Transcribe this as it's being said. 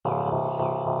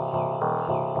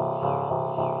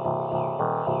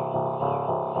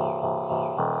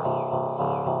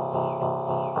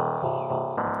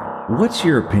What's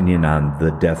your opinion on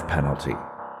the death penalty?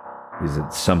 Is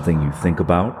it something you think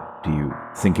about? Do you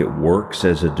think it works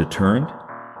as a deterrent?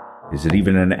 Is it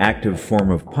even an active form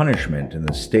of punishment in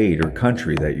the state or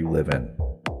country that you live in?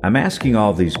 I'm asking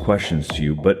all these questions to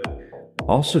you, but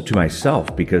also to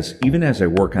myself, because even as I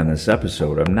work on this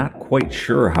episode, I'm not quite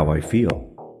sure how I feel.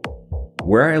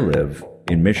 Where I live,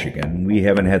 in Michigan, we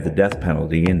haven't had the death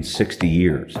penalty in 60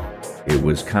 years. It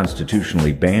was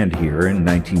constitutionally banned here in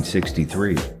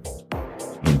 1963.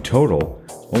 In total,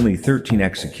 only 13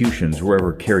 executions were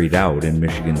ever carried out in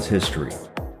Michigan's history,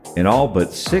 and all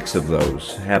but 6 of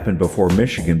those happened before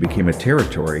Michigan became a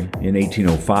territory in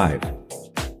 1805.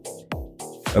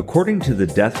 According to the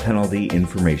Death Penalty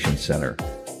Information Center,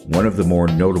 one of the more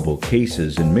notable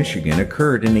cases in Michigan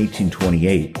occurred in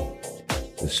 1828.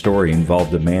 The story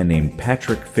involved a man named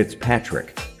Patrick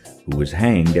Fitzpatrick, who was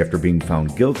hanged after being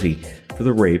found guilty for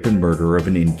the rape and murder of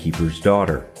an innkeeper's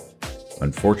daughter.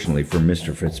 Unfortunately for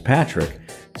Mr. Fitzpatrick,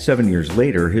 7 years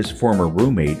later, his former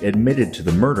roommate admitted to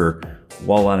the murder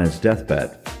while on his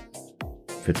deathbed.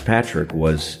 Fitzpatrick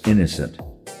was innocent.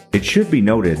 It should be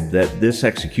noted that this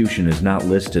execution is not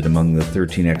listed among the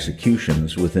 13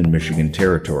 executions within Michigan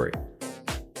territory.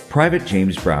 Private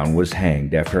James Brown was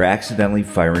hanged after accidentally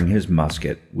firing his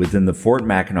musket within the Fort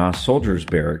Mackinac Soldiers'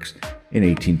 Barracks in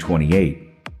 1828.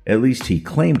 At least he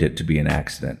claimed it to be an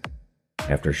accident.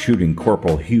 After shooting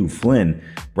Corporal Hugh Flynn,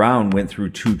 Brown went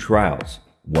through 2 trials,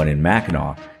 one in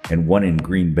Mackinac and one in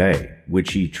Green Bay,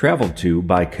 which he traveled to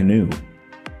by canoe.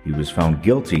 He was found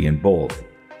guilty in both.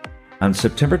 On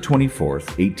September 24,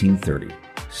 1830,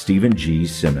 Stephen G.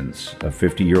 Simmons, a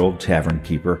 50-year-old tavern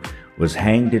keeper, was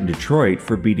hanged in Detroit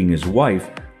for beating his wife,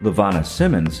 LaVonna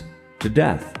Simmons, to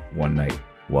death one night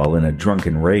while in a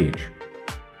drunken rage.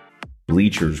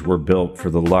 Bleachers were built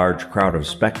for the large crowd of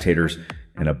spectators,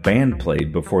 and a band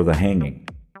played before the hanging.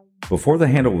 Before the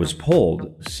handle was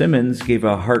pulled, Simmons gave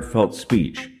a heartfelt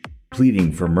speech,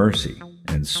 pleading for mercy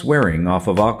and swearing off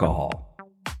of alcohol.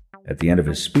 At the end of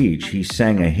his speech, he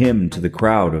sang a hymn to the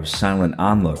crowd of silent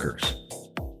onlookers.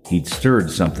 He'd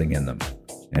stirred something in them,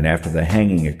 and after the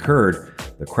hanging occurred,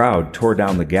 the crowd tore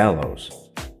down the gallows.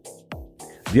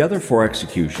 The other 4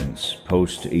 executions,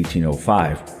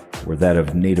 post-1805, were that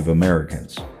of Native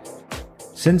Americans.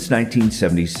 Since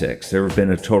 1976, there have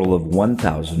been a total of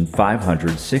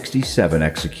 1,567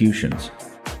 executions.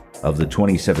 Of the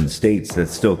 27 states that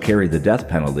still carry the death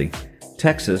penalty,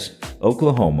 Texas,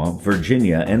 Oklahoma,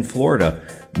 Virginia, and Florida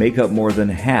make up more than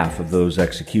half of those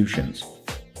executions.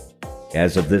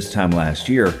 As of this time last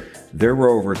year, there were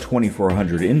over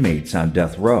 2,400 inmates on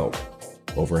death row.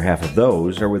 Over half of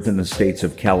those are within the states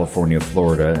of California,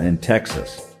 Florida, and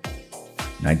Texas.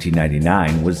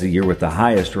 1999 was the year with the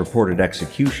highest reported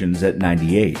executions at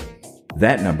 98.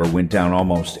 That number went down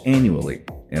almost annually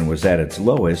and was at its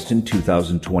lowest in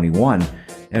 2021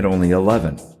 at only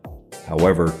 11.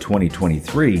 However,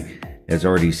 2023 has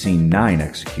already seen 9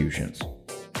 executions.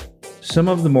 Some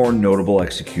of the more notable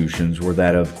executions were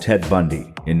that of Ted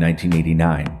Bundy in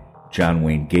 1989, John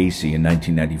Wayne Gacy in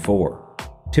 1994,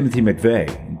 Timothy McVeigh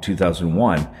in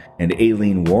 2001, and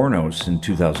Aileen Wuornos in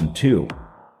 2002.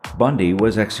 Bundy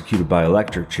was executed by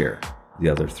electric chair, the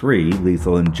other 3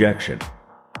 lethal injection.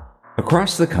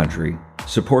 Across the country,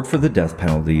 support for the death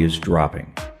penalty is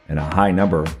dropping, and a high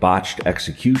number of botched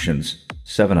executions,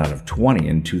 7 out of 20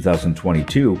 in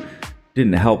 2022,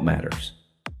 didn't help matters.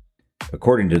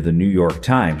 According to the New York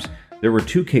Times, there were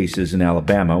 2 cases in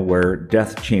Alabama where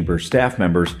death chamber staff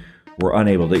members were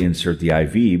unable to insert the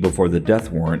IV before the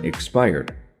death warrant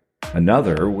expired.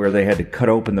 Another where they had to cut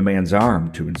open the man's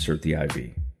arm to insert the IV.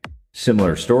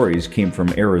 Similar stories came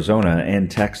from Arizona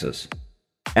and Texas.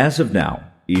 As of now,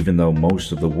 even though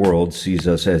most of the world sees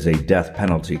us as a death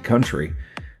penalty country,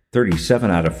 37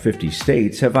 out of 50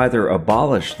 states have either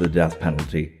abolished the death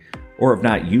penalty or have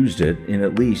not used it in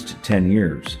at least 10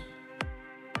 years.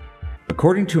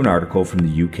 According to an article from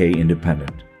the UK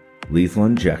Independent, lethal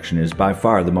injection is by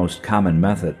far the most common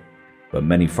method, but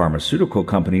many pharmaceutical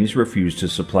companies refuse to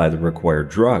supply the required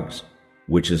drugs,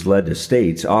 which has led to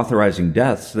states authorizing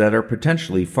deaths that are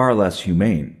potentially far less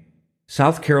humane.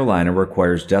 South Carolina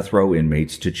requires death row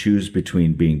inmates to choose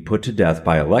between being put to death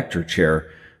by electric chair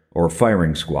or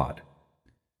firing squad.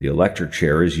 The electric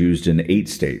chair is used in 8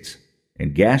 states,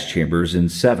 and gas chambers in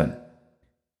 7.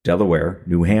 Delaware,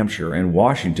 New Hampshire, and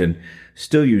Washington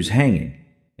still use hanging,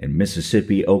 and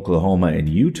Mississippi, Oklahoma, and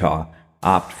Utah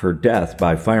opt for death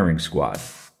by firing squad.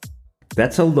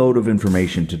 That's a load of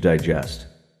information to digest.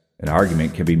 An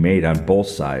argument can be made on both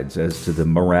sides as to the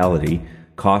morality,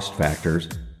 cost factors,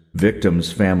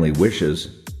 victims' family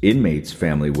wishes, inmates'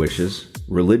 family wishes,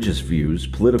 religious views,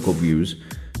 political views,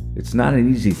 It's not an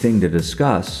easy thing to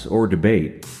discuss or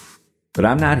debate. But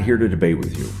I'm not here to debate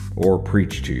with you or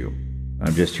preach to you.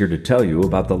 I'm just here to tell you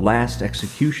about the last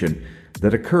execution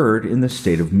that occurred in the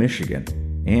state of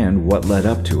Michigan and what led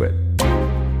up to it.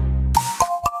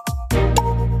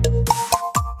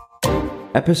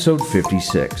 Episode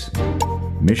 56,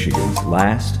 Michigan's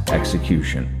Last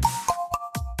Execution.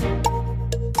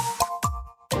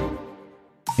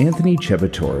 Anthony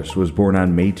Chebetoris was born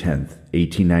on May 10,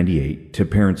 1898, to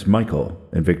parents Michael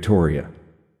and Victoria.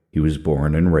 He was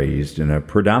born and raised in a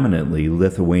predominantly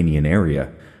Lithuanian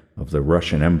area of the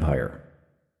Russian Empire,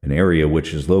 an area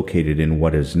which is located in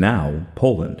what is now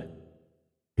Poland.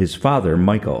 His father,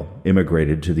 Michael,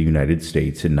 immigrated to the United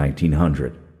States in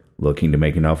 1900, looking to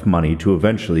make enough money to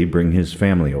eventually bring his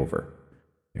family over.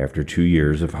 After 2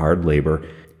 years of hard labor,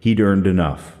 he'd earned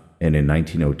enough, and in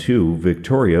 1902,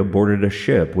 Victoria boarded a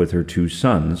ship with her 2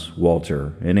 sons,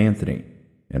 Walter and Anthony,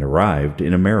 and arrived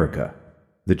in America.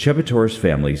 The Chebetoris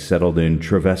family settled in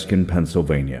Treviscan,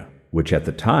 Pennsylvania, which at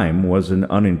the time was an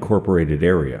unincorporated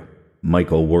area.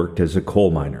 Michael worked as a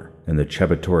coal miner, and the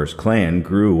Chebetoris clan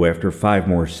grew after 5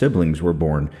 more siblings were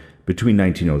born between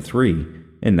 1903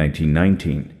 and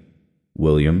 1919.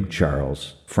 William,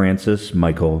 Charles, Francis,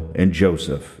 Michael, and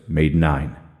Joseph made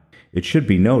 9. It should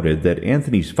be noted that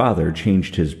Anthony's father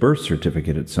changed his birth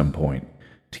certificate at some point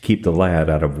to keep the lad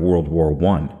out of World War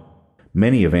I.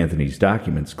 Many of Anthony's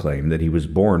documents claim that he was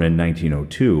born in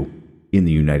 1902 in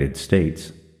the United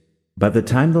States. By the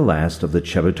time the last of the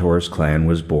Chebetoris clan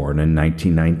was born in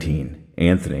 1919,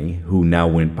 Anthony, who now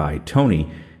went by Tony,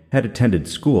 had attended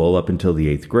school up until the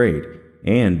 8th grade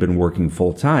and been working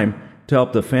full-time to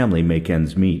help the family make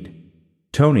ends meet.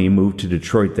 Tony moved to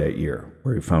Detroit that year,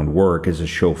 where he found work as a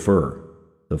chauffeur.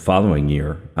 The following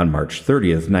year, on March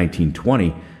 30th,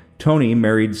 1920, Tony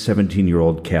married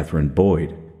 17-year-old Catherine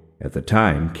Boyd. At the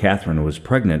time, Catherine was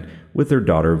pregnant with their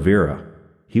daughter Vera.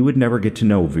 He would never get to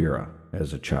know Vera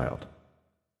as a child.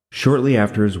 Shortly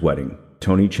after his wedding,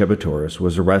 Tony Chebetoris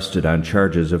was arrested on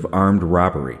charges of armed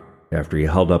robbery after he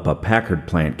held up a Packard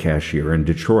plant cashier in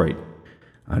Detroit.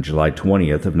 On July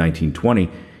 20th of 1920,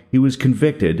 he was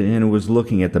convicted and was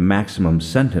looking at the maximum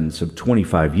sentence of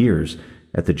 25 years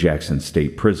at the Jackson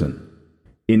State Prison.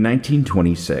 In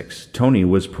 1926, Tony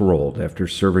was paroled after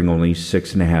serving only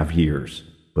 6.5 years,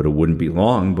 but it wouldn't be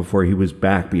long before he was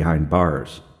back behind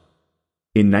bars.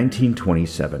 In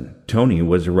 1927, Tony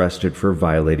was arrested for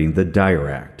violating the Dyer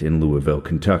Act in Louisville,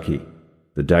 Kentucky.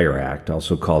 The Dyer Act,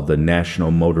 also called the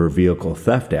National Motor Vehicle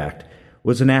Theft Act,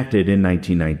 was enacted in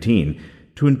 1919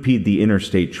 to impede the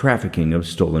interstate trafficking of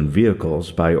stolen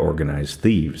vehicles by organized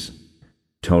thieves.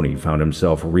 Tony found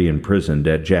himself re-imprisoned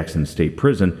at Jackson State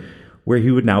Prison, where he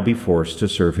would now be forced to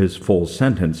serve his full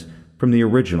sentence from the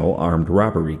original armed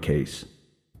robbery case.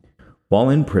 While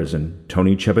in prison,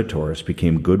 Tony Chebetoris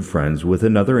became good friends with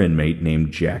another inmate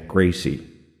named Jack Gracie.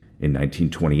 In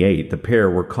 1928, the pair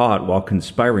were caught while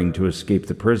conspiring to escape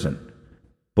the prison.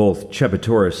 Both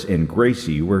Chebetoris and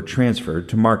Gracie were transferred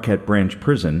to Marquette Branch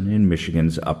Prison in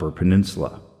Michigan's Upper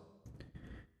Peninsula.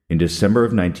 In December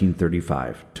of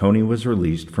 1935, Tony was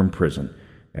released from prison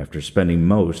after spending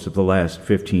most of the last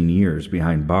 15 years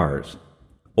behind bars.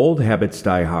 Old habits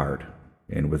die hard,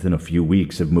 and within a few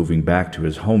weeks of moving back to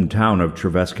his hometown of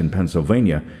Treviscan,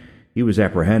 Pennsylvania, he was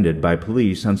apprehended by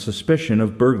police on suspicion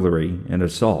of burglary and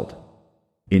assault.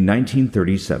 In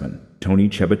 1937, Tony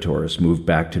Chebetoris moved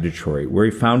back to Detroit, where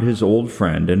he found his old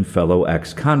friend and fellow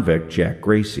ex-convict Jack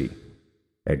Gracie.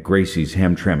 At Gracie's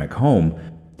Hamtramck home,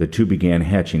 the two began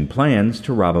hatching plans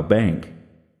to rob a bank.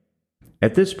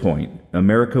 At this point,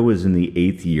 America was in the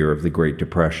 8th year of the Great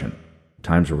Depression.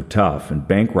 Times were tough, and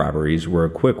bank robberies were a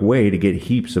quick way to get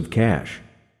heaps of cash.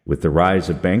 With the rise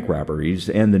of bank robberies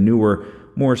and the newer,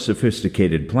 more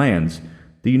sophisticated plans,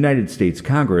 the United States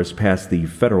Congress passed the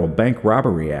Federal Bank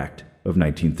Robbery Act of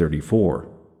 1934.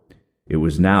 It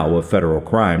was now a federal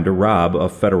crime to rob a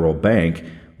federal bank,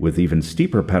 with even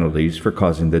steeper penalties for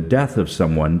causing the death of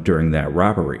someone during that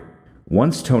robbery.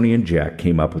 Once Tony and Jack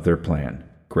came up with their plan,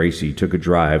 Gracie took a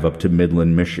drive up to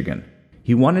Midland, Michigan.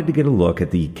 He wanted to get a look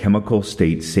at the Chemical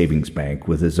State Savings Bank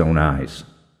with his own eyes.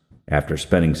 After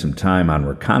spending some time on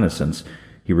reconnaissance,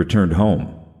 he returned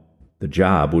home. The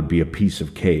job would be a piece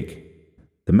of cake.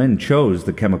 The men chose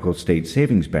the Chemical State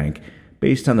Savings Bank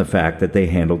based on the fact that they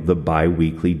handled the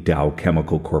bi-weekly Dow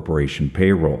Chemical Corporation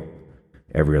payroll.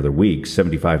 Every other week,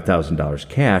 $75,000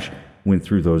 cash went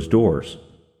through those doors,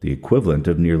 the equivalent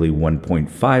of nearly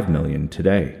 $1.5 million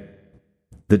today.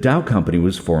 The Dow Company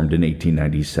was formed in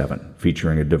 1897,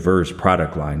 featuring a diverse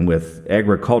product line with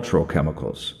agricultural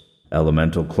chemicals,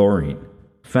 elemental chlorine,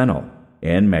 phenol,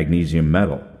 and magnesium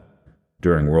metal.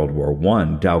 During World War I,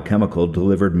 Dow Chemical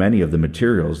delivered many of the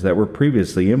materials that were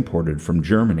previously imported from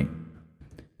Germany.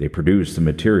 They produced the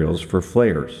materials for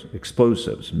flares,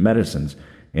 explosives, medicines,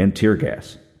 and tear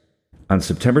gas. On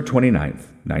September 29,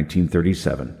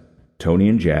 1937, Tony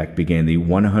and Jack began the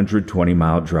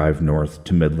 120-mile drive north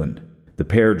to Midland. The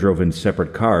pair drove in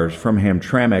separate cars from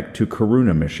Hamtramck to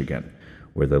Corunna, Michigan,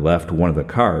 where they left one of the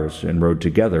cars and rode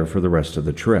together for the rest of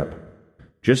the trip.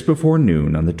 Just before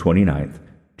noon on the 29th,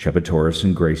 Chebetoris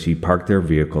and Gracie parked their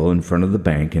vehicle in front of the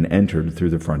bank and entered through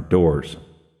the front doors.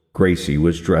 Gracie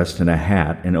was dressed in a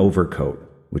hat and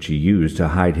overcoat, which he used to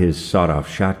hide his sawed-off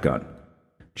shotgun.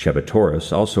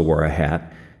 Chebetoris also wore a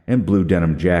hat and blue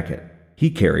denim jacket.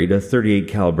 He carried a .38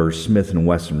 caliber Smith &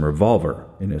 Wesson revolver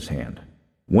in his hand.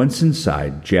 Once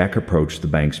inside, Jack approached the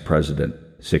bank's president,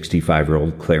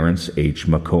 65-year-old Clarence H.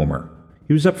 Macomber.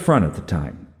 He was up front at the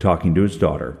time, talking to his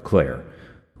daughter, Claire,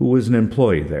 who was an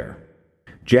employee there.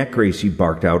 Jack Gracie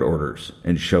barked out orders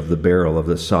and shoved the barrel of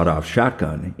the sawed-off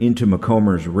shotgun into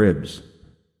Macomber's ribs.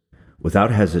 Without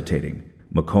hesitating,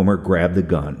 Macomber grabbed the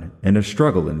gun, and a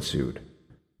struggle ensued.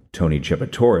 Tony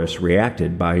Chebetoris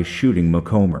reacted by shooting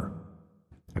Macomber.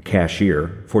 A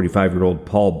cashier, 45-year-old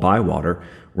Paul Bywater,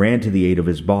 ran to the aid of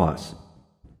his boss.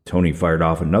 Tony fired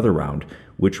off another round,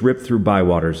 which ripped through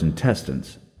Bywater's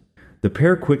intestines. The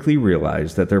pair quickly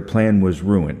realized that their plan was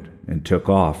ruined and took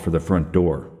off for the front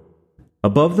door.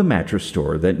 Above the mattress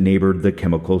store that neighbored the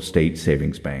Chemical State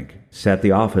Savings Bank sat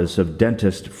the office of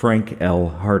dentist Frank L.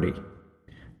 Hardy.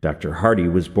 Dr. Hardy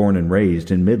was born and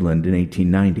raised in Midland in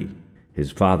 1890.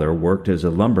 His father worked as a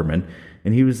lumberman,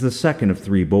 and he was the second of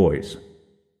 3 boys.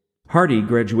 Hardy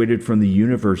graduated from the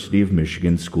University of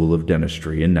Michigan School of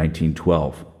Dentistry in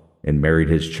 1912 and married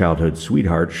his childhood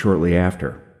sweetheart shortly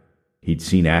after. He'd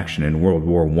seen action in World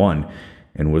War I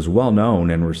and was well known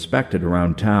and respected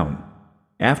around town.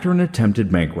 After an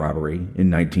attempted bank robbery in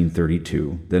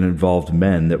 1932 that involved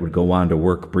men that would go on to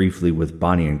work briefly with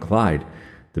Bonnie and Clyde,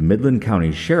 the Midland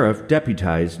County Sheriff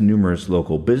deputized numerous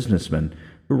local businessmen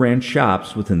who ran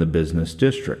shops within the business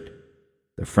district.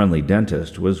 The friendly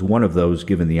dentist was one of those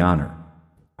given the honor.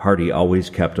 Hardy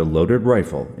always kept a loaded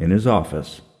rifle in his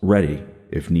office, ready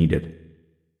if needed.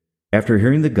 After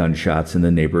hearing the gunshots in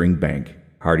the neighboring bank,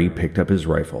 Hardy picked up his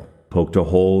rifle, poked a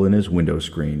hole in his window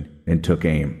screen, and took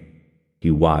aim.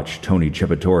 He watched Tony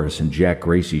Chebetoris and Jack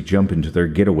Gracie jump into their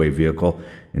getaway vehicle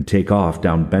and take off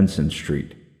down Benson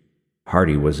Street.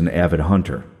 Hardy was an avid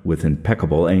hunter with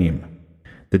impeccable aim.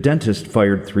 The dentist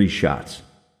fired 3 shots.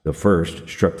 The first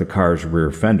struck the car's rear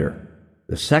fender.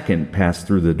 The second passed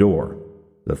through the door.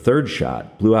 The third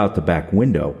shot blew out the back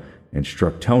window and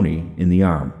struck Tony in the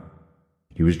arm.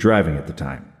 He was driving at the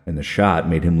time, and the shot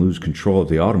made him lose control of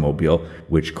the automobile,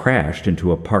 which crashed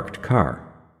into a parked car.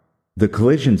 The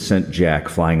collision sent Jack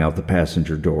flying out the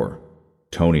passenger door.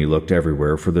 Tony looked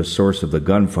everywhere for the source of the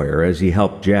gunfire as he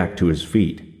helped Jack to his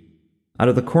feet. Out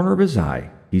of the corner of his eye,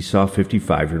 he saw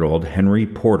 55-year-old Henry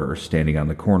Porter standing on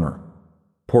the corner.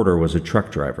 Porter was a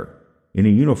truck driver, in a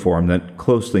uniform that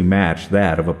closely matched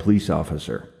that of a police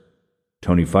officer.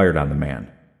 Tony fired on the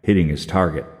man, hitting his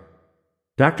target.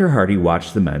 Dr. Hardy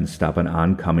watched the men stop an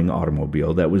oncoming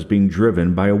automobile that was being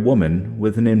driven by a woman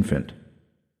with an infant.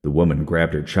 The woman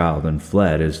grabbed her child and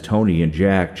fled as Tony and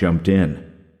Jack jumped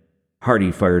in.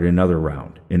 Hardy fired another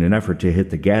round in an effort to hit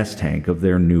the gas tank of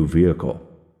their new vehicle.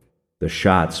 The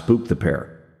shot spooked the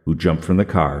pair, who jumped from the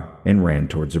car and ran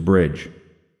towards a bridge.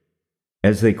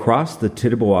 As they crossed the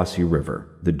Tittabawassee River,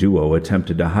 the duo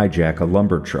attempted to hijack a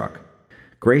lumber truck.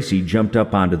 Gracie jumped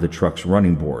up onto the truck's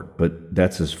running board, but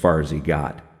that's as far as he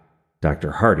got.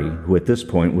 Dr. Hardy, who at this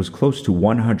point was close to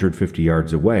 150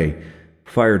 yards away,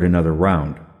 fired another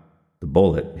round. The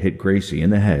bullet hit Gracie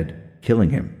in the head, killing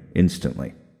him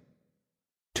instantly.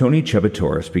 Tony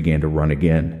Chebetoris began to run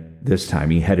again. This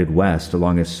time he headed west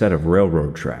along a set of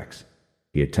railroad tracks.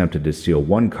 He attempted to steal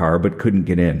one car but couldn't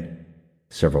get in.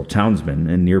 Several townsmen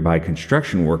and nearby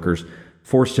construction workers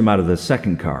forced him out of the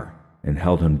second car and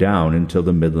held him down until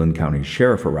the Midland County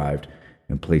Sheriff arrived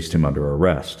and placed him under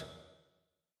arrest.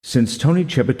 Since Tony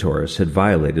Chebetoris had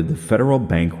violated the Federal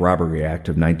Bank Robbery Act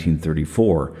of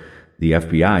 1934, the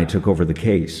FBI took over the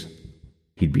case.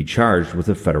 He'd be charged with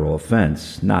a federal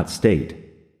offense, not state.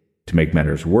 To make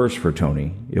matters worse for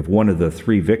Tony, if one of the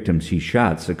 3 victims he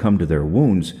shot succumbed to their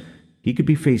wounds, he could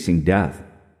be facing death.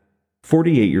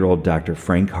 48-year-old Dr.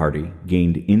 Frank Hardy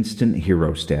gained instant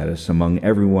hero status among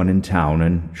everyone in town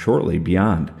and shortly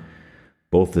beyond.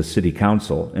 Both the city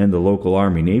council and the local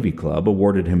Army-Navy Club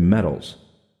awarded him medals.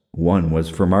 One was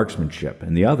for marksmanship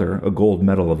and the other a gold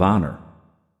medal of honor.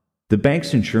 The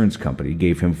bank's insurance company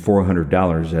gave him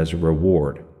 $400 as a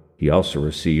reward. He also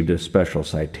received a special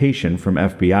citation from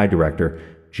FBI Director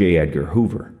J. Edgar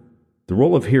Hoover. The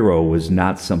role of hero was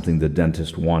not something the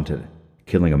dentist wanted.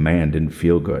 Killing a man didn't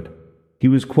feel good. He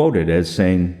was quoted as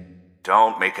saying,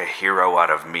 "Don't make a hero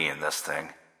out of me in this thing.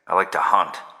 I like to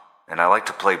hunt, and I like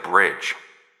to play bridge.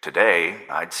 Today,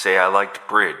 I'd say I liked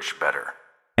bridge better."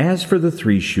 As for the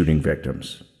 3 shooting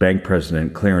victims, Bank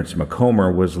President Clarence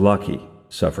McComber was lucky,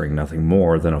 suffering nothing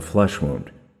more than a flesh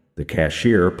wound. The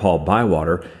cashier, Paul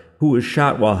Bywater, who was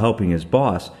shot while helping his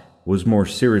boss, was more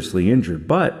seriously injured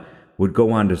but would go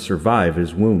on to survive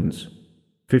his wounds.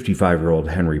 55-year-old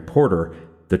Henry Porter,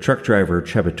 the truck driver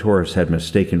Chebetoris had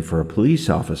mistaken for a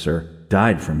police officer,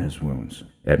 died from his wounds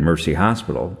at Mercy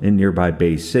Hospital in nearby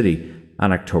Bay City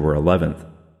on October 11th.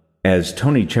 As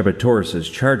Tony Chebetoris'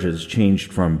 charges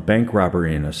changed from bank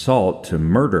robbery and assault to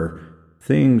murder,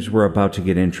 things were about to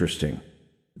get interesting.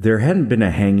 There hadn't been a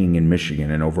hanging in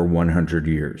Michigan in over 100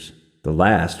 years. The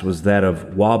last was that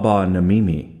of Waba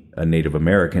Namimi, a Native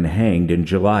American hanged in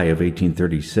July of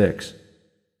 1836.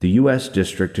 The U.S.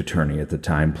 District Attorney at the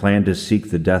time planned to seek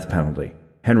the death penalty.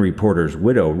 Henry Porter's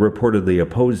widow reportedly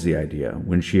opposed the idea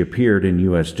when she appeared in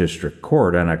U.S. District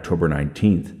Court on October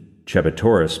 19th.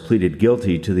 Chebetoris pleaded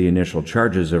guilty to the initial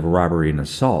charges of robbery and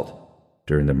assault.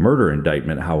 During the murder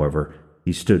indictment, however,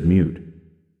 he stood mute.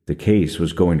 The case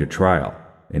was going to trial,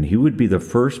 and he would be the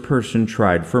first person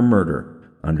tried for murder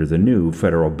under the new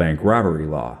federal bank robbery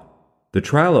law. The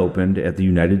trial opened at the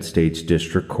United States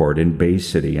District Court in Bay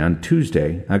City on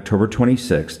Tuesday, October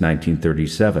 26,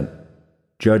 1937.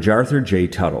 Judge Arthur J.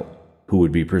 Tuttle, who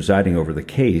would be presiding over the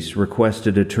case,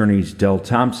 requested attorneys Del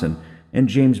Thompson and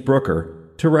James Brooker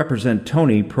to represent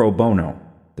Tony pro bono.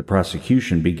 The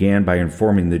prosecution began by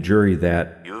informing the jury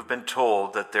that, "You have been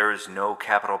told that there is no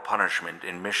capital punishment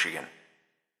in Michigan.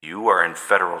 You are in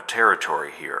federal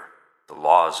territory here. The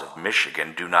laws of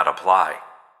Michigan do not apply.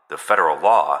 The federal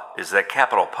law is that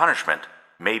capital punishment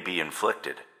may be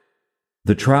inflicted."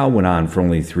 The trial went on for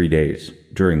only 3 days,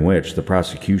 during which the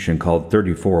prosecution called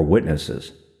 34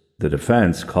 witnesses. The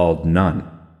defense called none.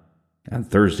 On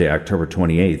Thursday, October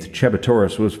 28th,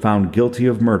 Chebetoris was found guilty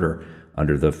of murder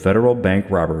under the Federal Bank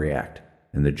Robbery Act,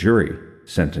 and the jury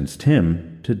sentenced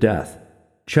him to death.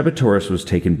 Chebetoris was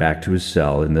taken back to his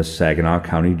cell in the Saginaw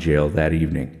County Jail that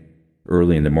evening.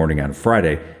 Early in the morning on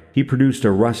Friday, he produced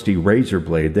a rusty razor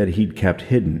blade that he'd kept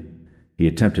hidden. He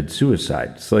attempted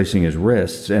suicide, slicing his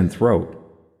wrists and throat.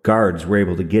 Guards were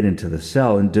able to get into the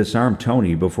cell and disarm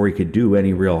Tony before he could do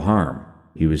any real harm.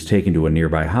 He was taken to a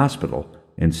nearby hospital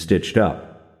and stitched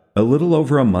up. A little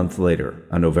over a month later,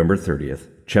 on November 30th,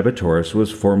 Chebetoris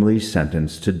was formally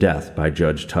sentenced to death by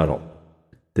Judge Tuttle.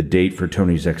 The date for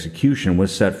Tony's execution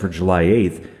was set for July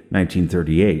 8,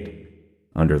 1938.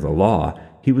 Under the law,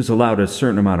 he was allowed a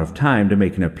certain amount of time to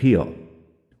make an appeal.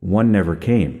 One never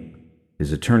came.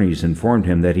 His attorneys informed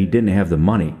him that he didn't have the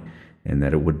money and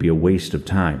that it would be a waste of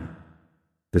time.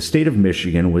 The state of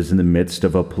Michigan was in the midst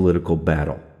of a political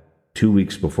battle. 2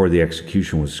 weeks before the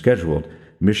execution was scheduled,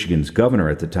 Michigan's governor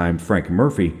at the time, Frank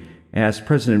Murphy, asked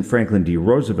President Franklin D.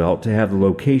 Roosevelt to have the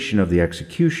location of the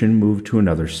execution moved to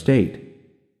another state.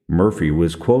 Murphy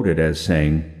was quoted as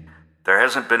saying, "There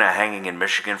hasn't been a hanging in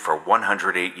Michigan for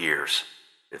 108 years.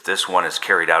 If this one is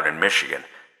carried out in Michigan,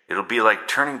 it'll be like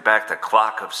turning back the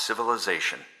clock of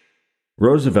civilization."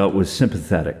 Roosevelt was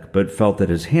sympathetic, but felt that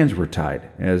his hands were tied,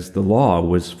 as the law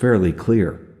was fairly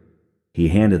clear. He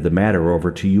handed the matter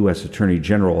over to U.S. Attorney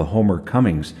General Homer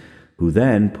Cummings, who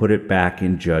then put it back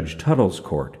in Judge Tuttle's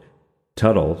court.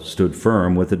 Tuttle stood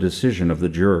firm with the decision of the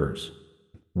jurors.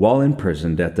 While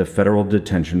imprisoned at the federal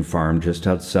detention farm just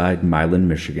outside Milan,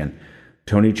 Michigan,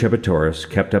 Tony Chebetoris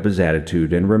kept up his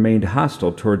attitude and remained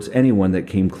hostile towards anyone that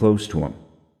came close to him.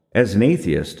 As an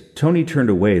atheist, Tony turned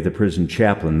away the prison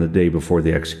chaplain the day before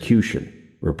the execution,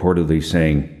 reportedly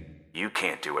saying, "You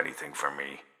can't do anything for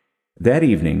me." That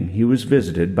evening, he was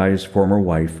visited by his former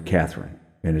wife, Catherine,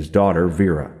 and his daughter,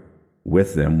 Vera.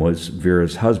 With them was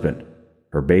Vera's husband,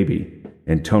 her baby,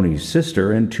 and Tony's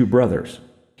sister and 2 brothers.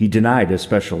 He denied a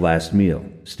special last meal,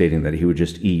 stating that he would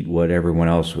just eat what everyone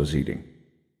else was eating.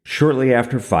 Shortly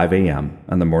after 5 a.m.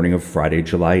 on the morning of Friday,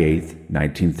 July 8,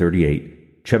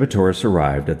 1938, Chebetoris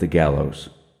arrived at the gallows.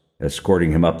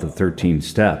 Escorting him up the 13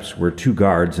 steps were 2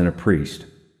 guards and a priest.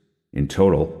 In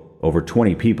total, over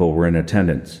 20 people were in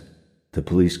attendance. The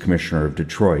police commissioner of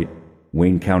Detroit,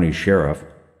 Wayne County Sheriff,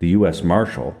 the U.S.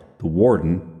 Marshal, the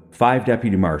warden, 5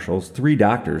 deputy marshals, 3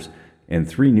 doctors, and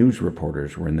 3 news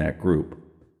reporters were in that group.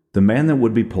 The man that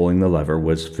would be pulling the lever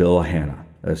was Phil Hanna,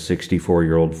 a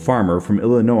 64-year-old farmer from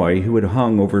Illinois who had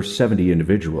hung over 70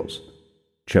 individuals.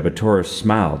 Chebetoris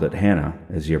smiled at Hanna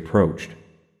as he approached.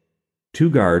 2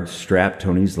 guards strapped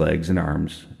Tony's legs and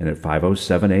arms, and at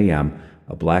 5:07 a.m.,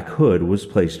 a black hood was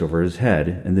placed over his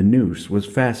head and the noose was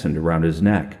fastened around his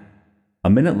neck. A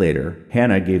minute later,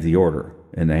 Hannah gave the order,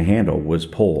 and the handle was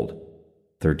pulled.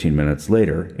 13 minutes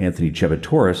later, Anthony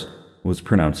Chebetoris was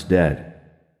pronounced dead.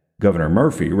 Governor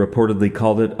Murphy reportedly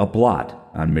called it a blot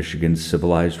on Michigan's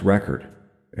civilized record,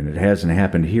 and it hasn't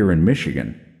happened here in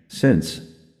Michigan since.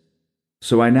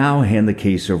 So I now hand the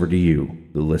case over to you,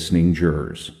 the listening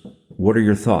jurors. What are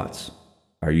your thoughts?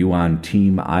 Are you on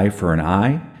Team Eye for an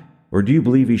Eye, or do you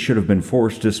believe he should have been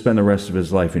forced to spend the rest of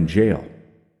his life in jail?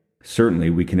 Certainly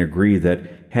we can agree that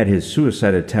had his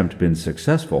suicide attempt been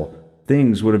successful,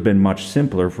 things would have been much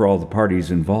simpler for all the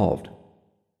parties involved.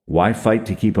 Why fight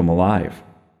to keep him alive?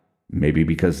 Maybe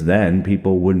because then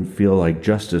people wouldn't feel like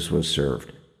justice was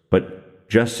served. But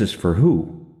justice for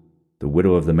who? The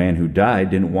widow of the man who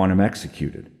died didn't want him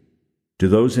executed. Do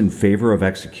those in favor of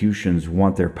executions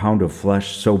want their pound of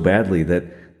flesh so badly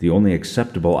that the only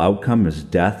acceptable outcome is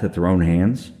death at their own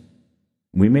hands?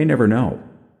 We may never know,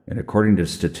 and according to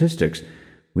statistics,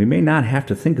 we may not have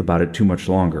to think about it too much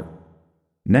longer.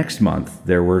 Next month,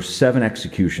 there were 7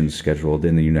 executions scheduled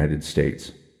in the United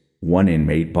States. 1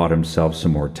 inmate bought himself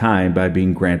some more time by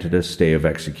being granted a stay of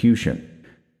execution.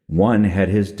 1 had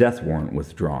his death warrant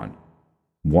withdrawn.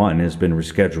 1 has been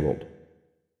rescheduled.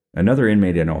 Another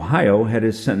inmate in Ohio had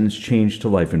his sentence changed to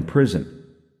life in prison.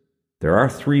 There are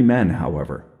 3 men,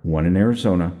 however, 1 in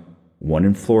Arizona, 1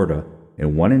 in Florida,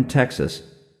 and 1 in Texas,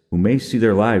 who may see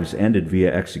their lives ended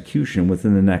via execution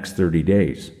within the next 30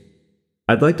 days.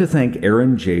 I'd like to thank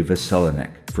Aaron J.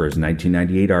 Veselinek for his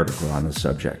 1998 article on the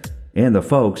subject, and the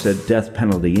folks at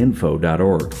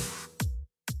deathpenaltyinfo.org.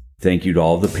 Thank you to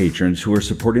all the patrons who are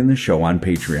supporting the show on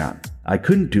Patreon. I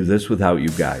couldn't do this without you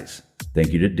guys.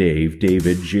 Thank you to Dave,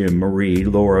 David, Jim, Marie,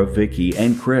 Laura, Vicky,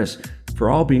 and Chris for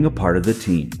all being a part of the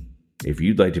team. If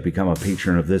you'd like to become a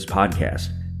patron of this podcast,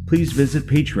 please visit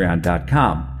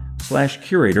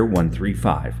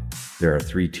patreon.com/curator135. There are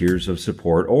 3 tiers of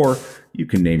support, or you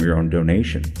can name your own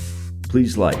donation.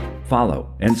 Please like,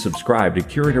 follow, and subscribe to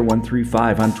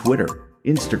Curator135 on Twitter,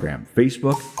 Instagram,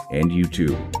 Facebook, and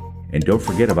YouTube. And don't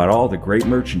forget about all the great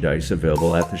merchandise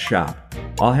available at the shop.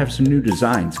 I'll have some new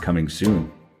designs coming soon.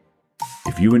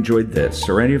 If you enjoyed this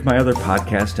or any of my other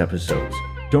podcast episodes,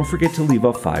 don't forget to leave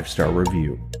a 5-star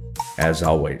review. As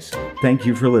always, thank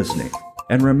you for listening.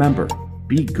 And remember,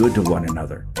 be good to one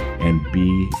another and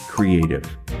be creative.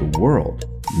 The world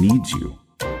needs you.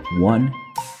 1,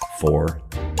 4,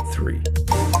 3.